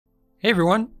Hey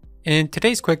everyone, in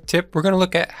today's quick tip, we're going to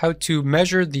look at how to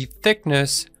measure the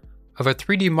thickness of a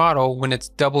 3D model when it's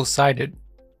double-sided.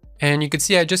 And you can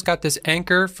see I just got this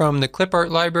anchor from the clip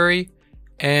art library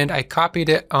and I copied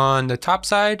it on the top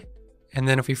side. And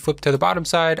then if we flip to the bottom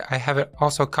side, I have it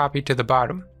also copied to the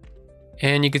bottom.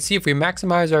 And you can see if we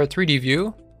maximize our 3D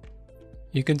view,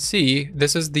 you can see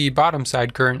this is the bottom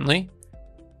side currently.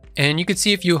 And you can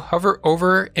see if you hover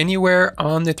over anywhere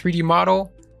on the 3D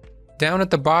model, down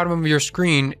at the bottom of your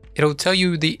screen, it'll tell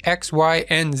you the X, Y,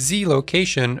 and Z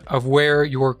location of where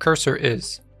your cursor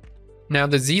is. Now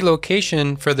the Z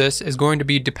location for this is going to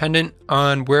be dependent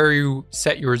on where you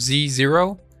set your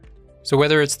Z0. So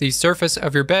whether it's the surface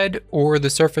of your bed or the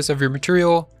surface of your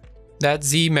material, that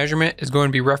Z measurement is going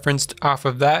to be referenced off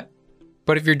of that.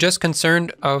 But if you're just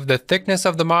concerned of the thickness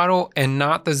of the model and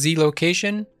not the Z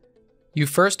location, you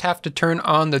first have to turn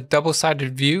on the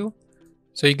double-sided view.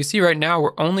 So you can see right now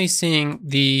we're only seeing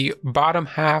the bottom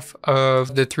half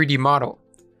of the 3D model.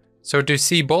 So to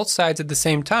see both sides at the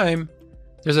same time,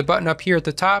 there's a button up here at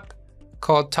the top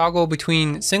called toggle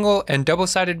between single and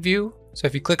double-sided view. So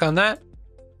if you click on that,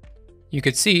 you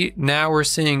can see now we're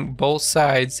seeing both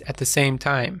sides at the same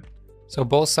time. So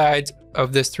both sides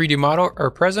of this 3D model are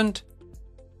present.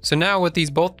 So now with these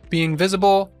both being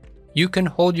visible, you can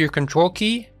hold your control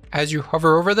key as you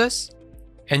hover over this.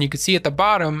 And you can see at the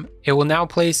bottom, it will now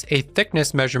place a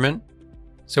thickness measurement.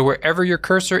 So wherever your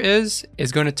cursor is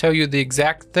going to tell you the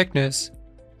exact thickness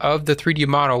of the 3D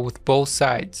model with both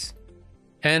sides.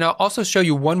 And I'll also show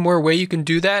you one more way you can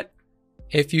do that.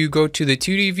 If you go to the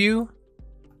 2D view,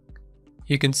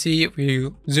 you can see if we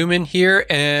zoom in here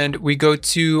and we go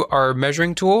to our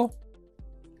measuring tool,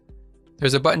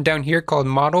 there's a button down here called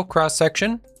model cross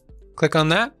section. Click on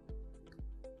that.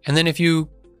 And then if you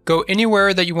go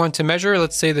anywhere that you want to measure,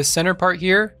 let's say the center part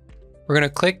here, we're going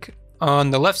to click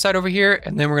on the left side over here,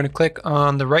 and then we're going to click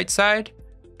on the right side,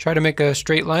 try to make a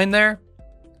straight line there.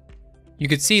 You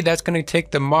can see that's going to take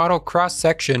the model cross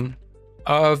section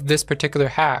of this particular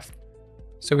half.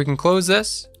 So we can close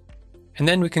this, and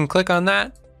then we can click on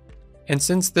that. And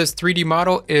since this 3D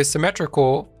model is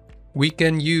symmetrical, we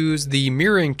can use the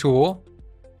mirroring tool,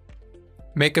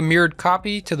 make a mirrored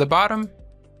copy to the bottom,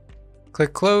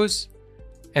 click close.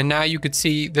 And now you could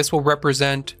see this will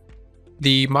represent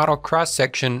the model cross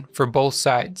section for both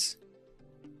sides.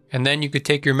 And then you could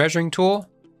take your measuring tool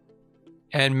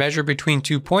and measure between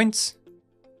 2 points.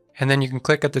 And then you can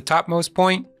click at the topmost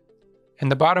point and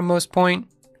the bottommost point,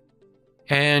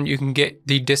 and you can get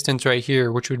the distance right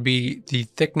here, which would be the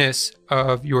thickness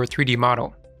of your 3D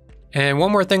model. And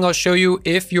one more thing I'll show you,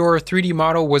 if your 3D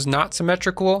model was not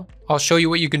symmetrical, I'll show you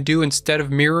what you can do instead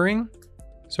of mirroring.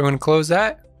 So I'm going to close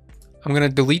that. I'm going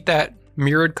to delete that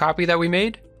mirrored copy that we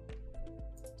made.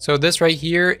 So this right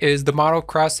here is the model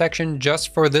cross section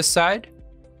just for this side.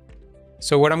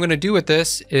 So what I'm going to do with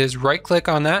this is right click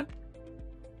on that,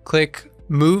 click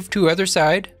move to other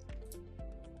side.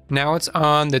 Now it's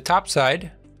on the top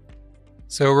side.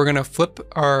 So we're going to flip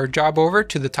our job over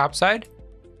to the top side.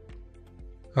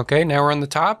 Okay, now we're on the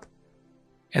top.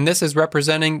 And this is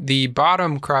representing the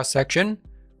bottom cross section.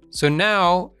 So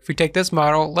now if we take this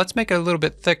model, let's make it a little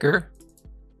bit thicker.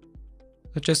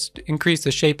 Let's just increase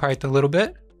the shape height a little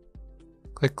bit.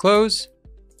 Click close.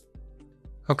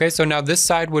 Okay, so now this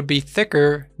side would be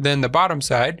thicker than the bottom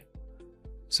side.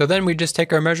 So then we just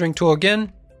take our measuring tool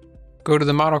again, go to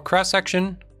the model cross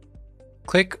section,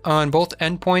 click on both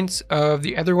endpoints of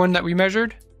the other one that we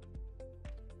measured,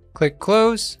 click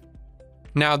close.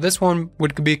 Now this one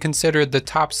would be considered the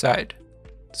top side.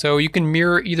 So you can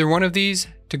mirror either one of these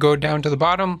to go down to the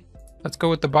bottom. Let's go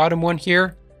with the bottom one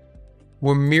here.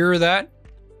 We'll mirror that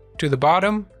to the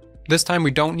bottom. This time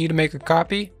we don't need to make a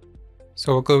copy.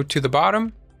 So we'll go to the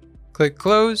bottom, click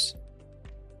close.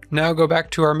 Now go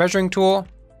back to our measuring tool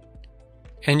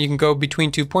and you can go between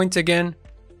 2 points again.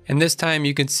 And this time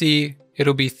you can see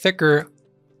it'll be thicker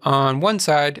on one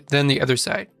side than the other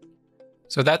side.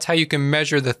 So that's how you can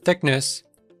measure the thickness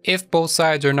if both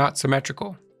sides are not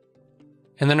symmetrical.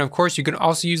 And then of course you can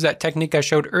also use that technique I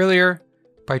showed earlier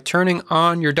by turning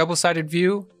on your double-sided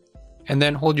view and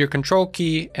then hold your control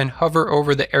key and hover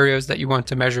over the areas that you want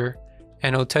to measure.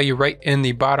 And it'll tell you right in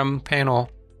the bottom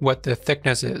panel what the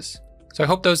thickness is. So I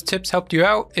hope those tips helped you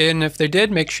out. And if they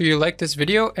did, make sure you like this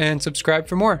video and subscribe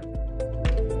for more.